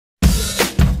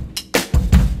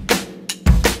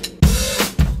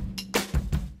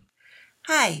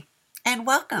Hi, and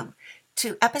welcome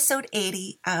to episode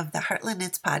 80 of the Heartland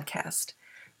Knits podcast.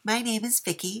 My name is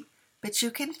Vicki, but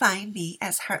you can find me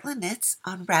as Heartland Knits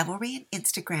on Ravelry and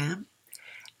Instagram.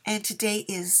 And today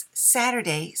is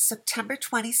Saturday, September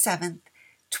 27th,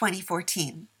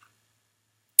 2014.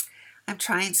 I'm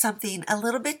trying something a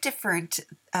little bit different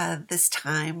this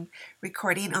time,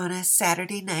 recording on a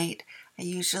Saturday night. I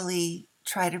usually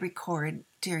try to record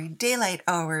during daylight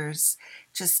hours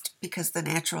just because the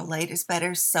natural light is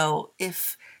better. So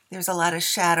if there's a lot of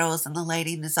shadows and the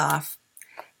lighting is off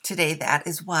today, that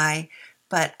is why.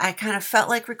 But I kind of felt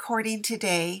like recording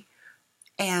today,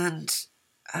 and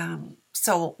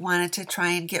so wanted to try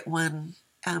and get one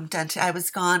done. I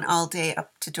was gone all day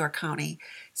up to Door County,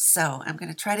 so I'm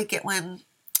going to try to get one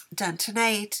done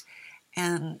tonight.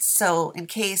 And so in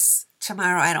case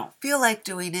tomorrow I don't feel like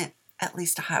doing it, at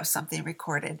least I'll have something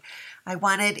recorded. I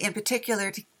wanted in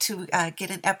particular to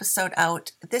get an episode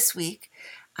out this week,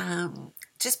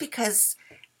 just because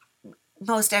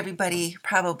most everybody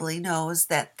probably knows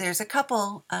that there's a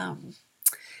couple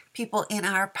people in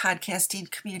our podcasting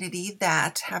community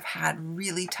that have had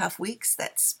really tough weeks,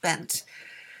 that spent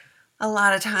a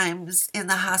lot of times in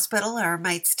the hospital or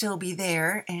might still be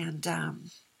there. And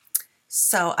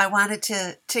so I wanted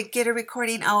to get a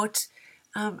recording out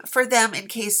for them in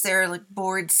case they're like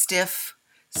bored stiff,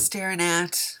 staring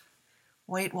at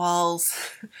white walls,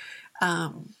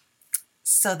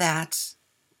 so that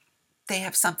they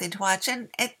have something to watch. And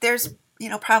there's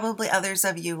probably others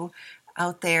of you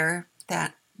out there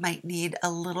that might need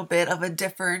a little bit of a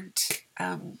different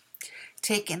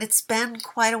take. And it's been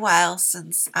quite a while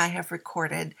since I have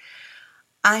recorded.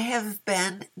 I have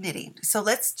been knitting. So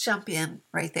let's jump in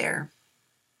right there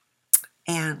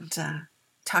and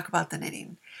talk about the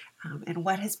knitting and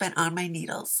what has been on my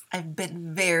needles. I've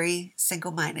been very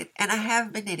single-minded, and I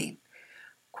have been knitting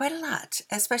quite a lot,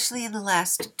 especially in the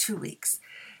last 2 weeks.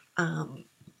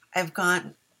 I've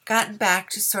gotten back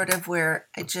to sort of where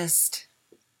I just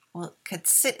could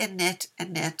sit and knit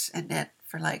and knit and knit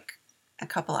for like a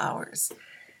couple hours,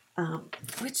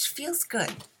 which feels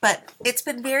good. But it's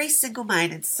been very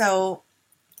single-minded. So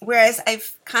whereas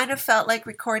I've kind of felt like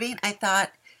recording, I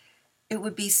thought it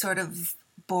would be sort of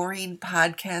boring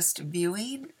podcast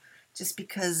viewing, just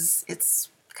because it's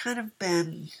kind of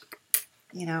been,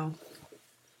 kind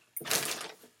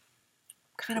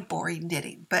of boring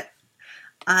knitting. But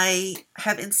I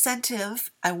have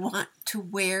incentive. I want to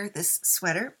wear this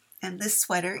sweater, and this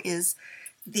sweater is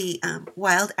the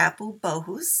Wild Apple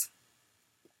Bohus.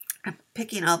 I'm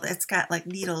picking all it's got like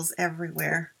needles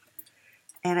everywhere,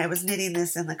 and I was knitting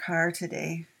this in the car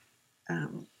today.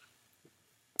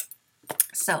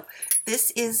 So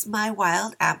this is my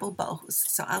Wild Apple Bohus.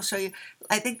 So I'll show you.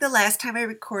 I think the last time I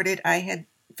recorded, I had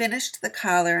finished the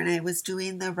collar and I was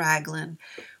doing the raglan.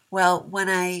 Well, when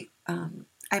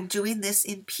I'm doing this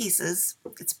in pieces,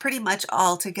 it's pretty much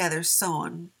all together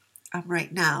sewn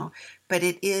right now, but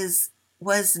it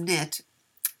was knit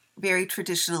very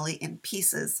traditionally in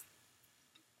pieces.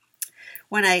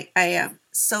 When I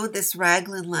sewed this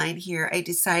raglan line here, I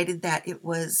decided that it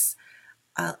was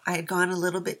I had gone a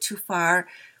little bit too far.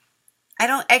 I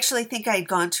don't actually think I had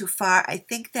gone too far. I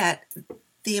think that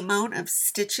the amount of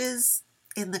stitches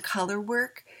in the color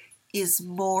work is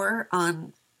more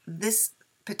on this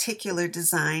particular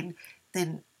design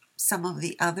than some of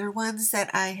the other ones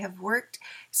that I have worked.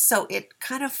 So it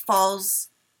kind of falls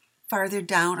farther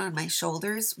down on my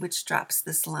shoulders, which drops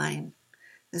this line,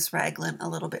 this raglan, a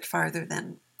little bit farther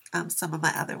than some of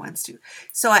my other ones do.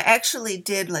 So I actually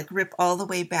did like rip all the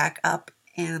way back up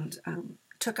and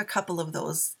took a couple of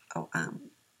those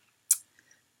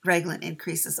raglan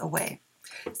increases away.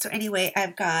 So anyway,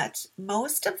 I've got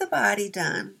most of the body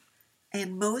done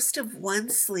and most of one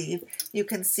sleeve. You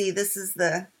can see this is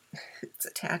it's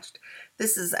attached.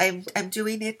 This is, I'm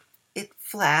doing it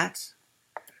flat,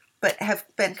 but have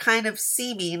been kind of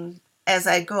seaming as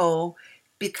I go,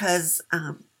 because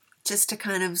just to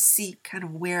kind of see kind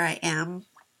of where I am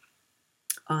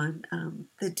on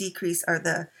the decrease, or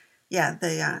the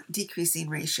decreasing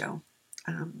ratio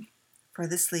for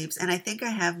the sleeves. And I think I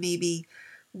have maybe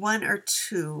one or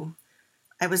two.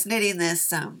 I was knitting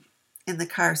this in the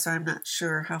car, so I'm not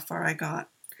sure how far I got.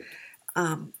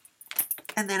 And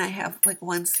then I have like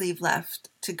one sleeve left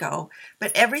to go.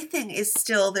 But everything is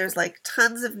still, there's like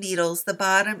tons of needles. The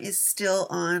bottom is still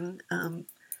on,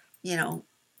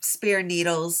 spare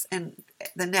needles, and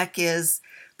the neck is,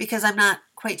 because I'm not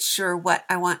quite sure what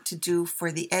I want to do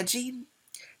for the edging.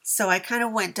 So I kind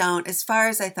of went down as far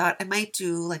as I thought. I might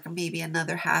do like maybe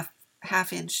another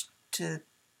half inch to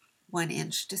 1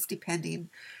 inch, just depending.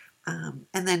 And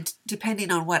then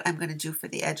depending on what I'm going to do for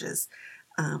the edges.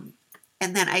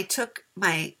 and then I took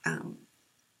my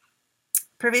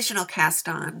provisional cast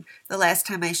on. The last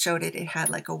time I showed it, it had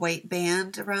like a white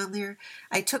band around there.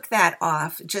 I took that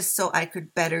off just so I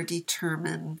could better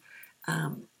determine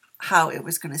how it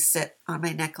was going to sit on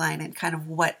my neckline and kind of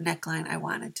what neckline I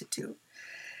wanted to do.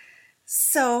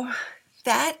 So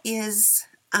that is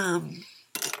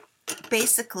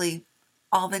basically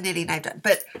all the knitting I've done.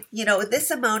 But,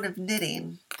 this amount of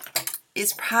knitting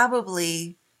is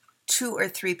probably 2 or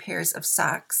 3 pairs of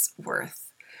socks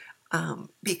worth.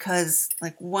 Because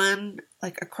one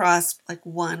across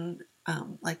one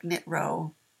knit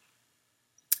row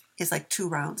is 2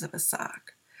 rounds of a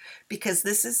sock, because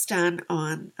this is done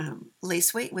on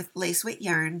lace weight with lace weight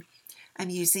yarn. I'm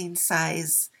using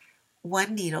size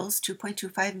 1 needles,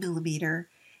 2.25 millimeter.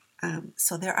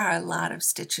 So there are a lot of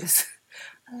stitches,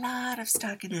 a lot of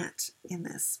stockinette in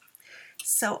this.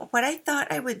 So what I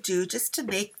thought I would do, just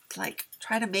to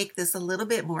try to make this a little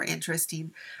bit more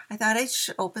interesting, I thought I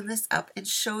should open this up and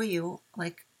show you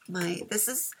this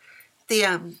is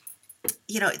the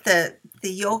the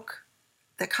yoke,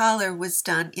 the collar was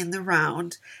done in the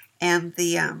round, and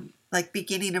the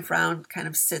beginning of round kind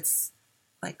of sits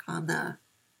on the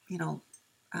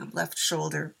left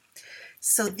shoulder.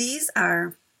 So these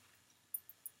are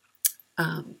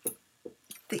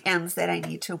the ends that I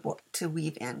need to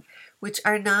weave in, which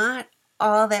are not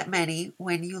all that many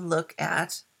when you look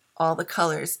at all the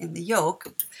colors in the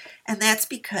yoke, and that's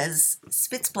because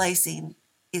spit splicing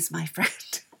is my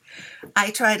friend.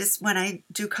 When I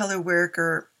do color work,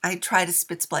 or I try to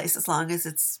spit splice as long as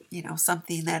it's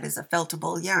something that is a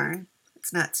feltable yarn.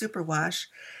 It's not superwash,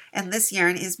 and this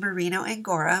yarn is Merino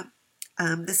Angora.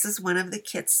 This is one of the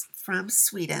kits from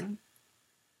Sweden,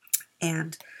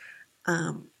 and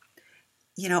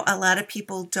a lot of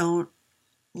people don't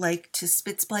like to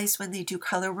spit splice when they do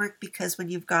color work, because when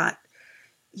you've got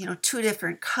 2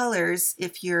 different colors,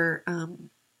 if you're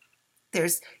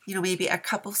there's maybe a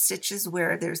couple stitches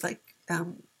where there's the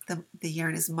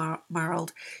yarn is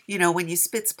marled. When you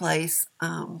spit splice,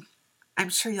 I'm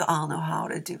sure you all know how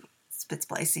to do spit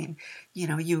splicing.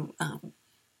 You're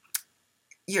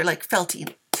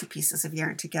felting 2 pieces of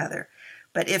yarn together,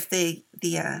 but if the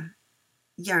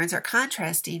yarns are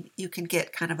contrasting, you can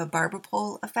get kind of a barber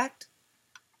pole effect.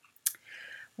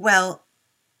 Well,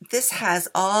 this has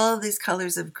all these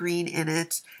colors of green in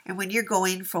it, and when you're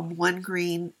going from one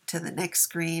green to the next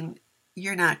green,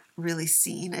 you're not really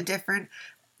seeing a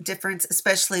difference,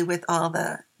 especially with all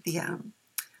the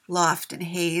loft and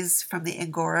haze from the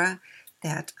Angora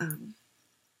that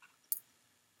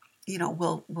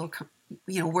will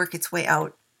work its way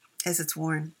out as it's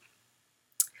worn.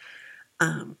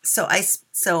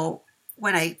 So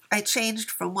when I changed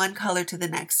from one color to the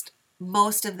next,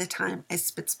 most of the time I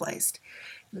spit spliced.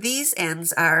 These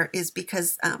ends is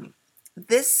because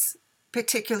this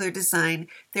particular design,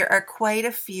 there are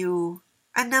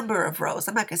a number of rows.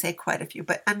 I'm not going to say quite a few,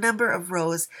 but a number of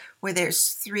rows where there's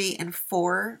 3 and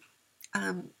 4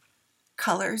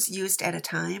 colors used at a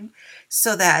time,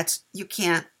 so that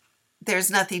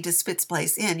there's nothing to spit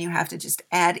splice in. You have to just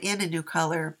add in a new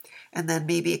color, and then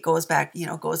maybe it goes back,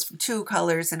 goes from 2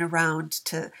 colors in a round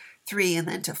to 3, and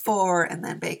then to 4, and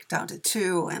then back down to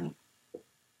 2, and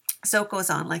so it goes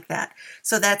on like that.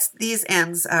 So these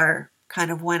ends are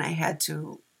kind of when I had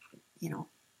to,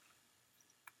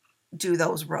 do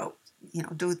those rows,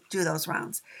 do those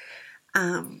rounds.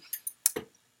 And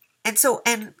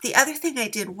the other thing I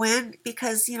did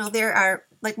because there are,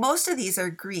 most of these are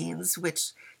greens,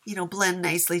 which blend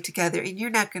nicely together, and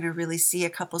you're not going to really see a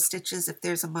couple stitches if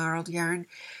there's a marled yarn.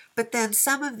 But then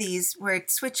some of these where it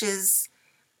switches,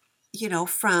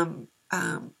 from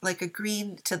a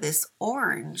green to this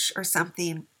orange or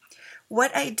something,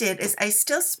 what I did is I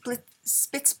still spit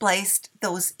spliced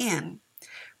those in,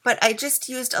 but I just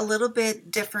used a little bit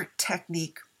different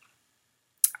technique,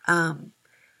 kind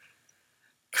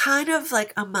of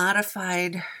like a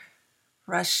modified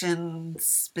Russian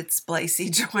spit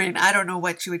splicey join. I don't know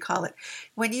what you would call it.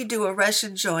 When you do a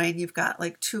Russian join, you've got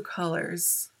 2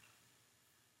 colors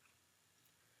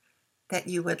that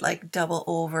you would double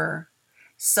over,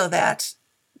 so that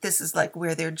this is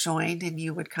where they're joined, and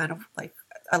you would kind of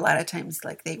a lot of times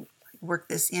they work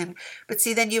this in. But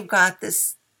see, then you've got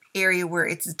this area where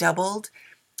it's doubled,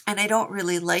 and I don't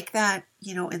really like that,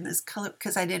 in this color,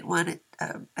 because I didn't want it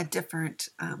a different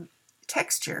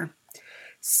texture.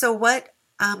 So what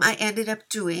I ended up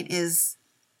doing is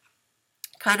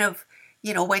kind of,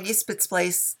 when you spit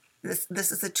splice,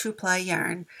 this is a 2-ply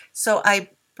yarn, so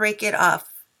I break it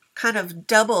off kind of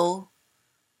double.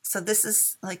 So this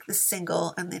is the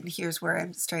single, and then here's where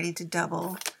I'm starting to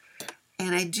double,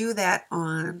 and I do that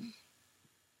on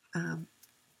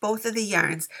both of the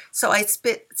yarns. So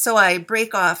I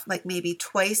break off like maybe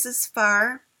twice as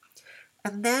far,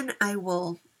 and then I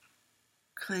will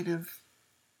kind of,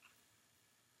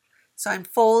 so I'm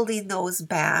folding those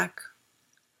back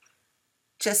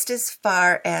just as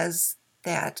far as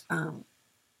that,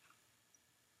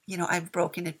 I've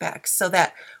broken it back so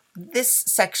that this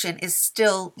section is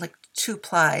still like 2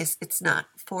 plies. It's not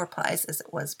 4 plies as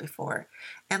it was before.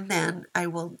 And then I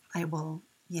will,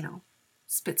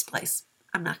 spit splice.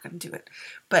 I'm not going to do it,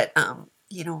 but,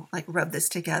 like rub this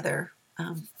together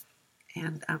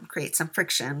and create some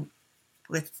friction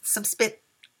with some spit,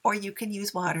 or you can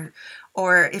use water.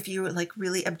 Or if you like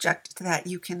really object to that,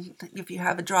 you can, if you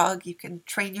have a dog, you can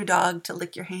train your dog to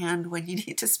lick your hand when you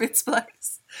need to spit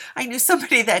splice. I knew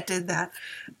somebody that did that.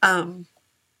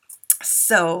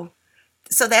 So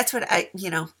that's what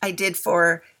I did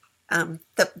for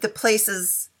the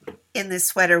places in this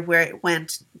sweater where it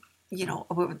went,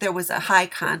 there was a high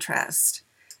contrast.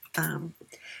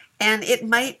 And it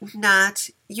might not,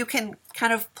 you can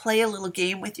kind of play a little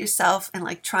game with yourself and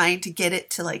like trying to get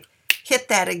it to like hit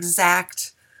that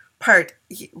exact part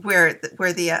where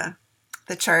the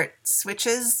chart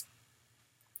switches.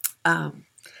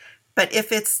 But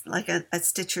if it's like a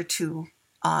stitch or two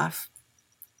off,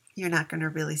 you're not going to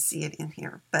really see it in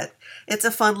here. But it's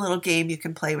a fun little game you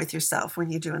can play with yourself when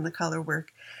you're doing the color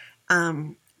work.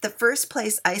 The first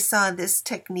place I saw this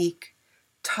technique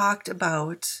talked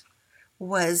about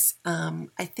was,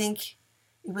 I think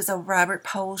it was a Robert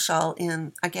Powell shawl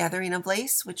in A Gathering of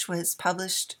Lace, which was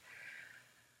published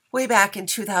way back in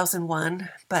 2001.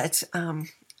 But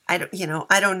I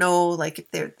don't know like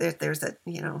if there's a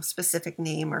specific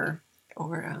name or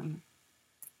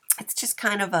it's just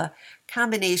kind of a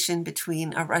combination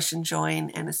between a Russian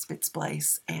join and a spit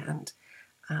splice, and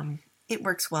it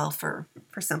works well for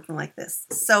something like this.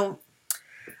 So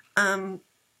I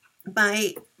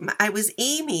was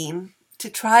aiming to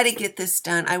try to get this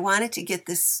done. I wanted to get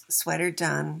this sweater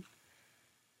done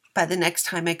by the next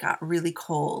time it got really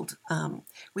cold.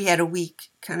 We had a week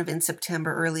kind of in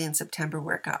September, early in September,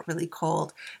 where it got really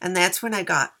cold. And that's when I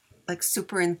got like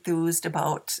super enthused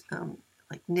about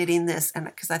like knitting this. And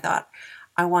because I thought,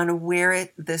 I want to wear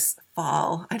it this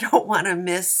fall. I don't want to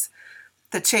miss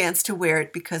the chance to wear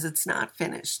it because it's not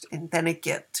finished. And then it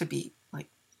get to be like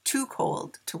too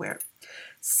cold to wear it.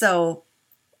 So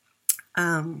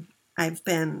I've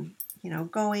been,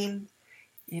 going,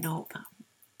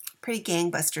 pretty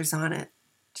gangbusters on it,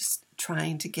 just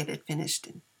trying to get it finished.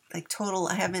 And like total,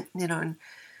 I haven't knit on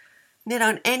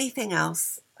anything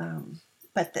else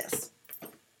but this.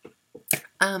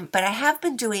 But I have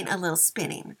been doing a little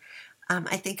spinning.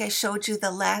 I think I showed you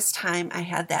the last time I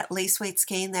had that lace weight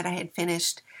skein that I had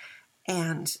finished.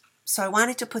 And so I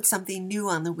wanted to put something new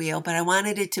on the wheel, but I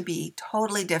wanted it to be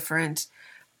totally different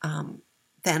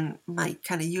than my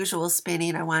kind of usual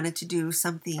spinning. I wanted to do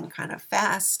something kind of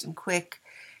fast and quick.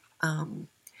 And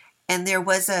there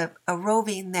was a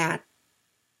roving that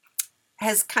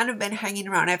has kind of been hanging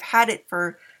around. I've had it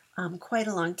for quite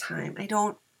a long time. I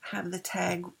don't have the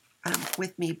tag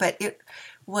with me, but the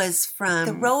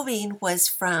roving was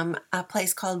from a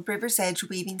place called River's Edge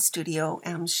Weaving Studio.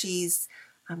 She's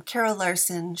Carol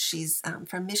Larson. She's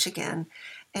from Michigan.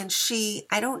 And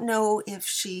I don't know if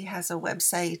she has a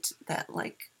website that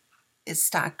like is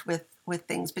stocked with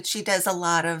things, but she does a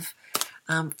lot of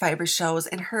fiber shows,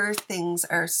 and her things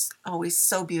are always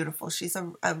so beautiful. She's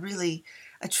a really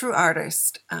true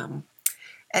artist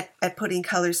at putting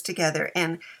colors together.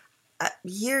 And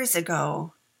years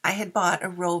ago, I had bought a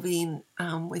roving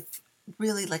with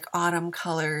really like autumn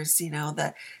colors.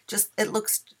 It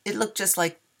looked just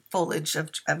like foliage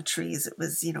of trees. It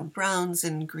was, browns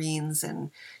and greens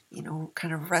and,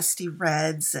 kind of rusty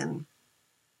reds and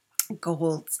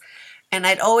golds. And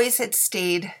I'd always had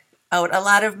stayed out. A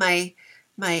lot of my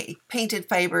painted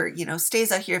fiber,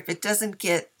 stays out here. If it doesn't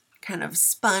get kind of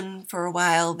spun for a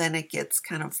while, then it gets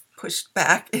kind of pushed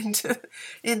back into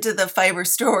the fiber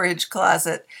storage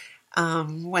closet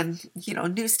when,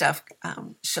 new stuff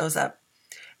shows up.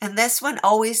 And this one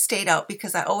always stayed out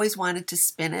because I always wanted to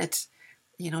spin it,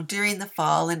 during the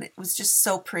fall, and it was just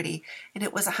so pretty. And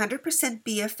it was 100%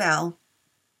 BFL.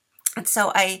 And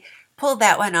so I pulled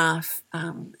that one off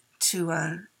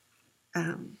to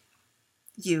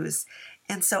use.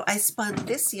 And so I spun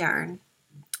this yarn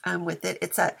with it.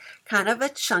 It's a kind of a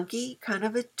chunky, kind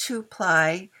of a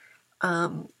 2-ply.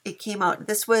 It came out,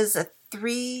 this was a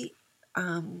 3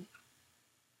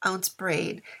 ounce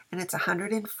braid, and it's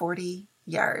 140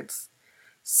 yards.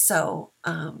 So,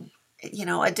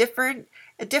 a different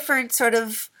sort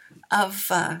of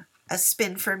a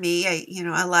spin for me.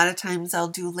 A lot of times I'll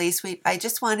do lace weight. I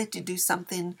just wanted to do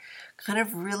something kind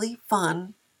of really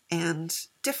fun and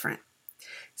different.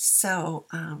 So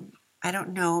I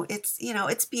don't know. It's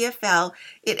BFL.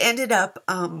 It ended up,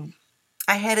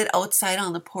 I had it outside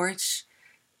on the porch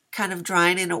kind of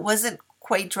drying, and it wasn't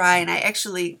quite dry, and I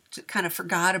actually kind of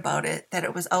forgot about it, that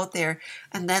it was out there.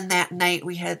 And then that night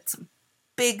we had some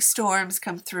big storms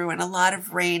come through and a lot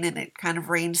of rain, and it kind of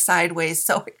rained sideways,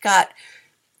 so it got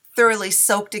thoroughly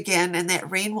soaked again, and that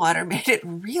rainwater made it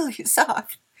really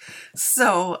soft.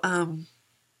 So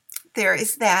there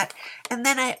is that. And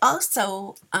then I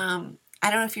also, I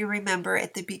don't know if you remember,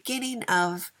 at the beginning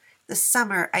of the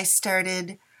summer, I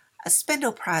started a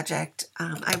spindle project.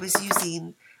 I was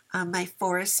using my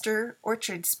Forester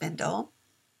Orchard spindle,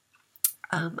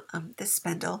 this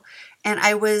spindle, and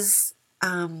I was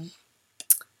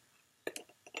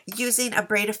using a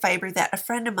braid of fiber that a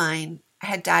friend of mine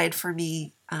had dyed for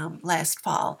me last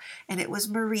fall, and it was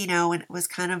merino, and it was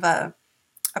kind of a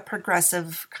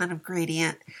progressive kind of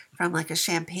gradient from like a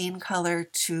champagne color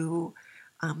to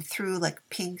through like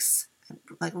pinks,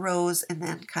 like rose, and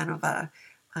then kind of a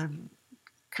kind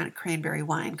of cranberry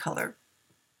wine color.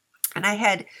 And I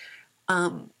had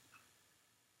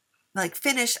like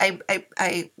finished.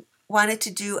 I wanted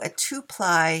to do a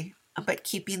 2-ply, but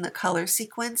keeping the color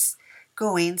sequence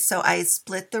going. So I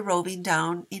split the roving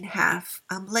down in half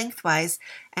lengthwise,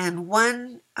 and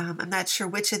one, I'm not sure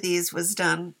which of these was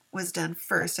done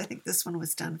first. I think this one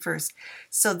was done first.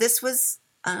 So this was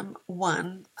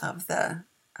one of the.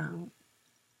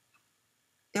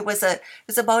 It was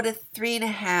about a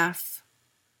 3.5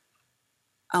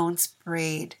 ounce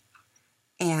braid,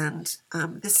 and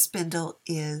this spindle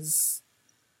is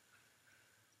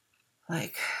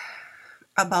like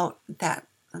about that.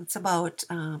 It's about,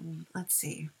 let's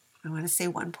see, I want to say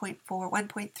 1.4,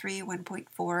 1.3,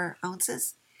 1.4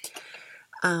 ounces.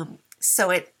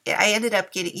 So I ended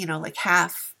up getting, like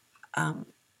half, I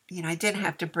didn't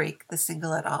have to break the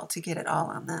single at all to get it all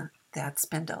on that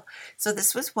spindle. So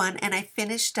this was one, and I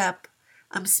finished up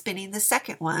spinning the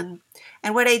second one.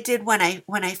 And what I did when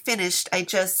I finished, I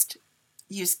just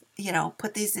used,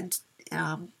 put these in,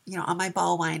 on my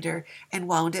ball winder and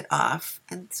wound it off.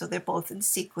 And so they're both in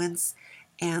sequence.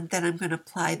 And then I'm going to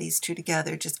apply these two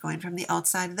together, just going from the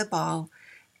outside of the ball.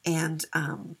 And,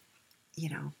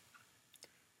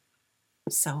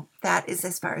 so that is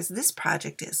as far as this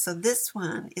project is. So this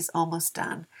one is almost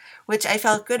done, which I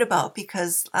felt good about,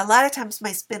 because a lot of times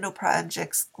my spindle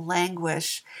projects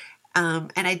languish.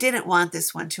 And I didn't want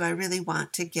this one to. I really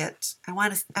want to I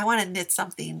want to knit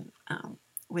something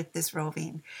with this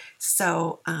roving.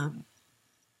 So I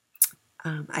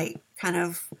kind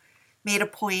of made a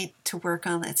point to work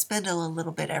on that spindle a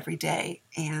little bit every day,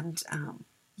 and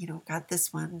got the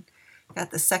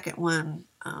second one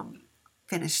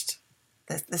finished,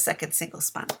 the second single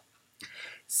spun.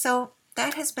 So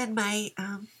that has been my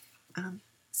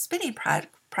spinning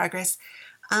progress.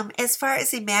 As far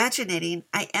as imaginating,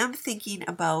 I am thinking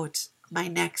about my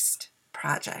next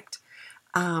project,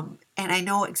 and I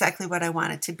know exactly what I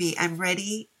want it to be. I'm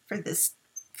ready for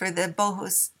the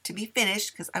bohos to be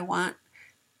finished, because I want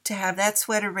to have that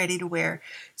sweater ready to wear,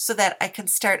 so that I can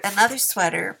start another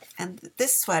sweater. And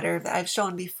this sweater that I've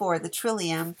shown before, the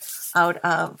Trillium, out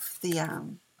of the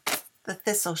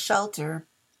Thistle Shelter.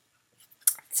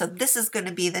 So this is going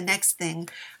to be the next thing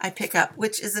I pick up,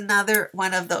 which is another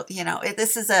one of the,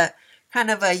 this is a kind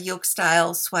of a yoke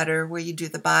style sweater where you do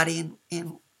the body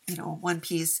in one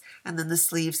piece, and then the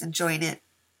sleeves, and join it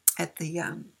at the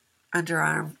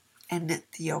underarm and knit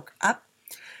the yoke up.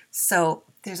 So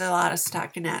there's a lot of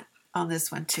stockinette on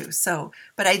this one too. So,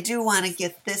 but I do want to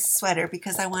get this sweater,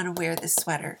 because I want to wear this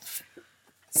sweater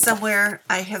somewhere.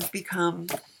 I have become,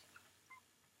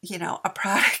 a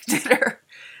product knitter,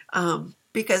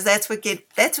 because that's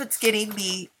what's getting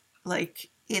me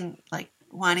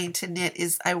wanting to knit,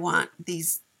 is I want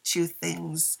these two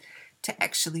things to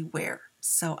actually wear.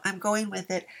 So I'm going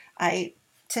with it.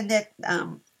 To knit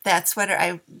that sweater,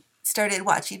 I started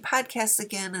watching podcasts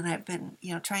again, and I've been,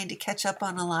 trying to catch up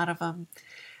on a lot of them.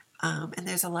 And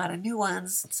there's a lot of new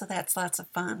ones, so that's lots of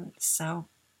fun. So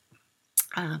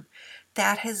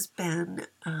that has been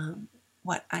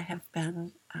what I have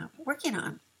been working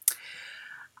on.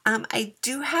 I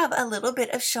do have a little bit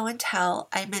of show and tell.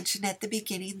 I mentioned at the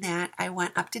beginning that I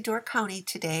went up to Door County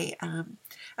today.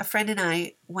 A friend and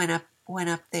I went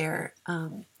up there.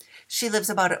 She lives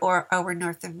about an hour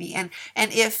north of me, and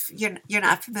if you're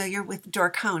not familiar with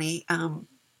Door County,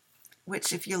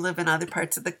 which if you live in other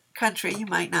parts of the country you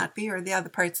might not be, or the other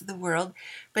parts of the world,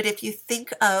 but if you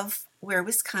think of where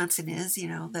Wisconsin is,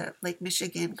 the Lake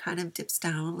Michigan kind of dips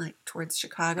down like towards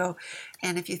Chicago.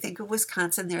 And if you think of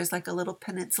Wisconsin, there's like a little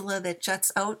peninsula that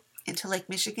juts out into Lake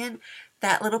Michigan.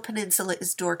 That little peninsula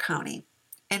is Door County.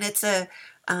 And it's a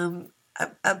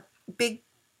big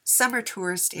summer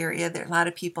tourist area. There, a lot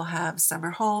of people have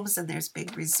summer homes, and there's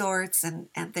big resorts and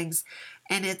things.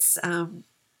 And it's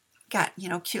got,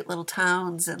 cute little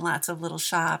towns and lots of little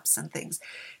shops and things.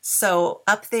 So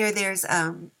up there's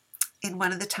in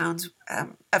one of the towns,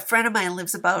 a friend of mine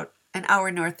lives about an hour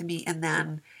north of me, and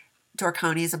then Door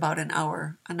County is about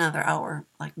another hour,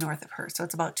 like north of her. So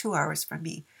it's about 2 hours from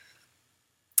me.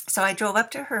 So I drove up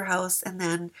to her house, and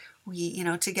then we,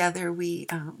 together we,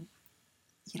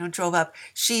 drove up.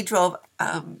 She drove,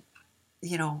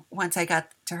 once I got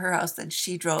to her house, then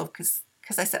she drove because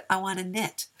I said, I want to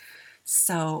knit.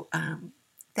 So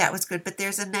that was good. But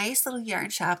there's a nice little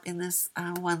yarn shop in this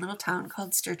one little town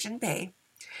called Sturgeon Bay.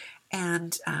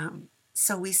 And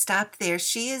so we stopped there.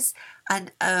 She is a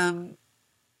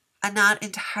not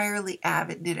entirely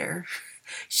avid knitter.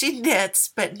 She knits,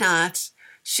 but not.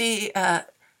 She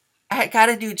I got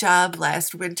a new job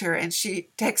last winter, and she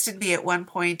texted me at one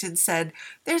point and said,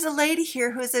 "There's a lady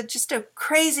here who's just a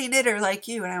crazy knitter like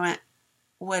you." And I went,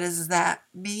 "What does that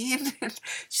mean?"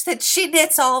 She said she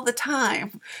knits all the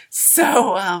time.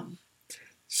 So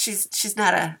she's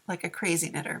not a crazy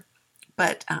knitter.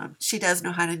 But she does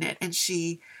know how to knit, and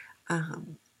so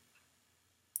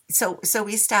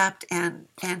we stopped, and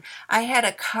I had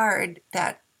a card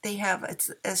that they have.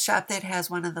 It's a shop that has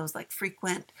one of those like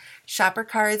frequent shopper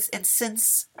cards, and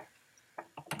since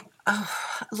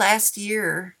last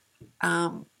year,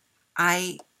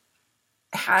 I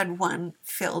had one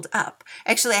filled up.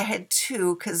 Actually, I had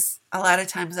two because a lot of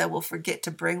times I will forget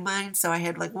to bring mine. So I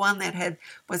had like one that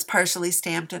was partially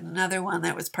stamped and another one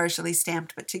that was partially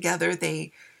stamped, but together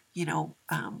they,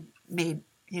 made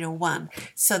one.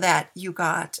 So that you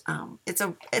got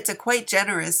it's a quite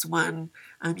generous one.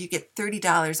 You get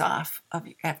 $30 off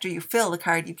after you fill the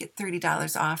card. You get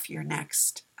 $30 off your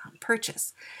next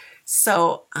purchase.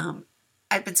 So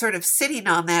I've been sort of sitting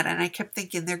on that, and I kept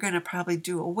thinking they're going to probably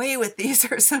do away with these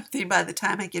or something by the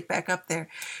time I get back up there.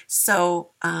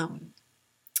 So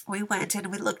we went and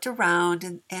we looked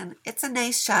around, and it's a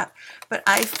nice shop, but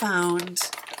I found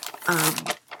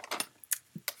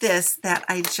this that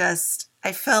I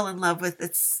fell in love with.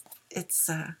 It's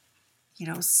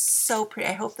so pretty.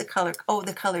 I hope the color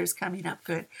is coming up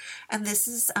good. And this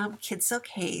is Kid Silk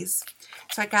Haze.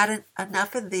 So I got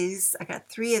enough of these. I got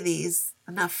 3 of these,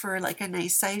 enough for like a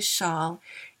nice size shawl.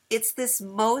 It's this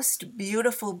most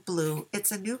beautiful blue.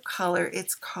 It's a new color.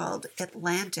 It's called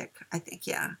Atlantic, I think.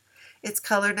 Yeah. It's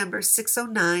color number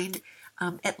 609,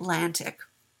 Atlantic.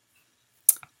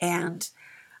 And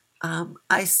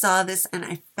I saw this and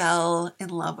I fell in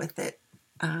love with it.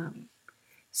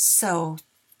 So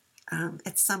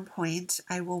at some point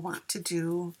I will want to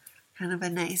do kind of a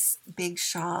nice big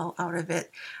shawl out of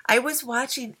it. I was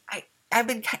watching, I've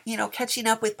been, catching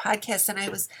up with podcasts, and I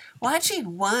was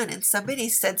watching one, and somebody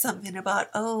said something about,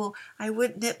 I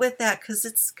wouldn't knit with that because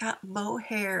it's got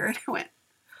mohair. And I went,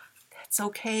 that's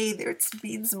okay. It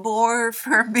means more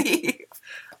for me.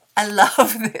 I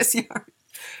love this yarn.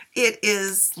 It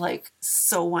is like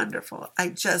so wonderful. I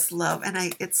just love,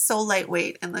 and it's so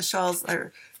lightweight, and the shawls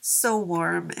are so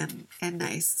warm and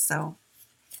nice. So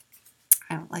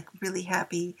I'm like really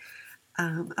happy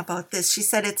about this. She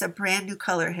said it's a brand new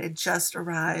color. It had just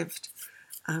arrived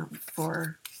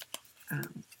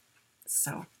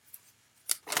so.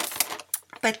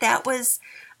 But that was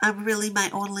really my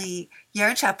only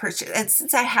yarn shop purchase. And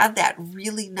since I had that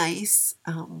really nice,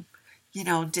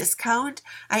 discount,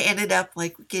 I ended up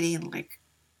like getting like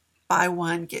buy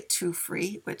one, get 2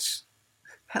 free, which,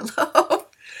 hello.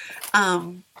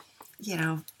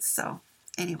 So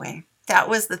anyway, that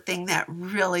was the thing that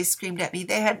really screamed at me.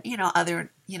 They had,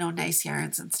 other, nice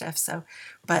yarns and stuff. So,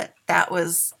 but that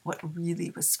was what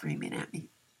really was screaming at me.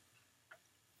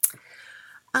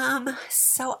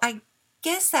 So I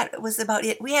guess that was about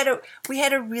it. We had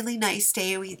a really nice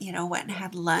day. We, went and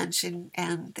had lunch,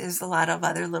 and there's a lot of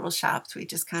other little shops. We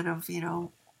just kind of,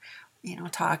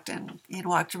 talked and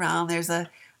walked around. There's a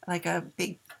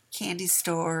big candy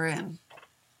store, and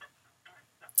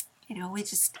we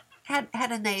just had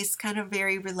a nice kind of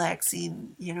very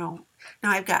relaxing, now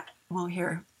I've got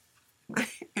mohair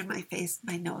in my face,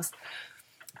 my nose.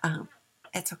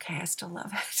 It's okay. I still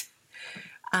love it.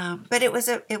 But it was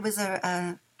a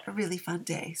really fun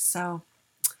day. So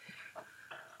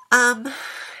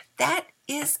that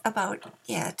is about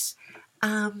it.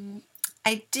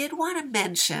 I did want to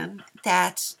mention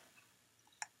that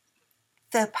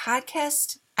the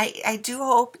podcast, I do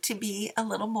hope to be a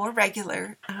little more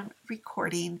regular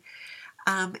recording.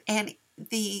 And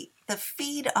the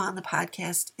feed on the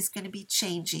podcast is going to be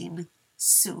changing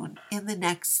soon in the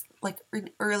next, like in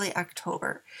early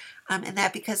October. And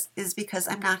that is because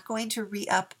I'm not going to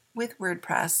re-up with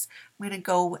WordPress. I'm going to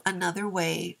go another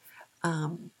way.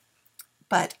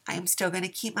 But I'm still going to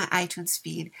keep my iTunes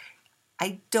feed.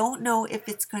 I don't know if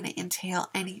it's going to entail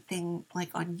anything like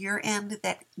on your end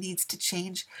that needs to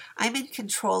change. I'm in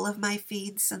control of my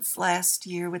feed since last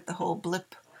year with the whole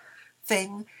blip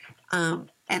thing.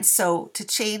 And so to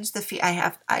change the feed,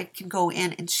 I can go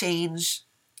in and change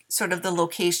sort of the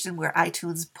location where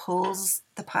iTunes pulls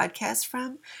the podcast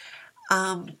from.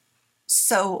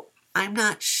 So I'm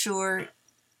not sure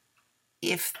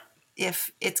if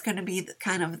it's going to be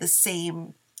kind of the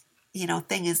same,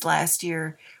 thing as last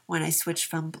year when I switched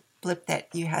from Blip, that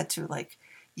you had to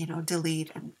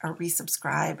delete or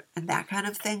resubscribe and that kind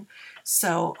of thing.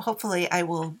 So hopefully I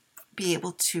will be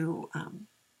able to,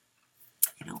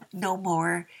 know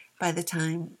more by the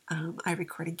time I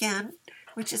record again,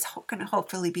 which is going to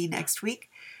hopefully be next week.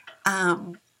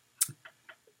 But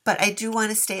I do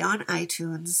want to stay on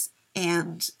iTunes,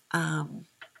 and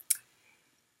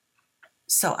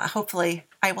so hopefully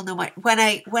I will know when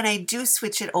I do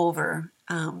switch it over.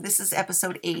 This is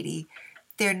episode 80.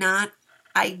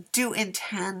 I do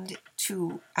intend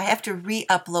to. I have to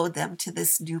re-upload them to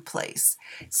this new place,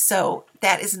 so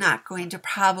that is not going to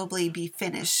probably be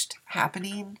finished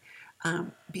happening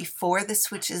before the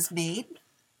switch is made.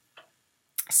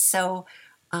 So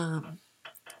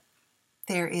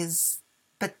there is,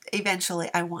 but eventually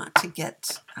I want to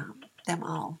get them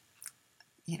all,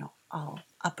 all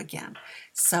up again.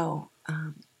 So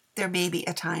there may be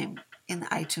a time in the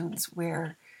iTunes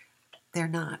where they're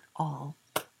not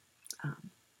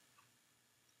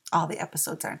all the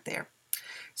episodes aren't there.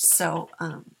 So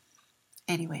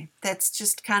anyway, that's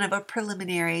just kind of a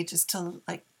preliminary, just to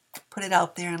put it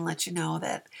out there and let you know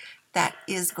that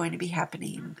is going to be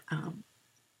happening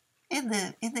in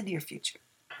the near future.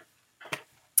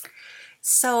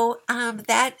 So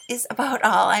that is about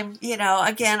all. I'm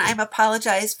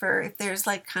apologize for if there's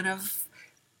kind of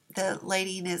the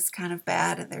lighting is kind of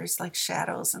bad and there's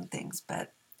shadows and things,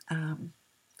 but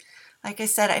like I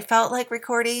said, I felt like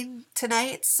recording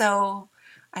tonight, so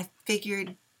I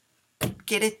figured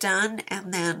get it done,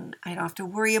 and then I don't have to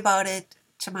worry about it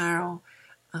tomorrow,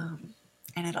 and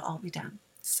it'll all be done.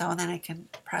 So then I can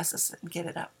process it and get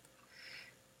it up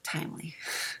timely.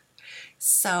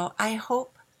 So I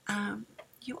hope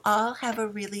you all have a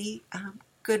really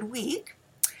good week,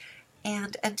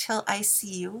 and until I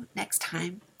see you next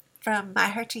time, from my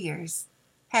heart to yours,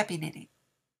 happy knitting.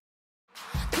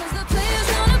 'Cause the players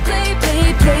gonna play,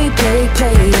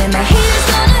 and the haters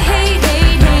gonna hate,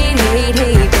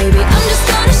 baby. I'm just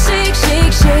gonna shake,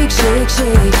 shake, shake, shake,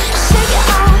 shake, shake.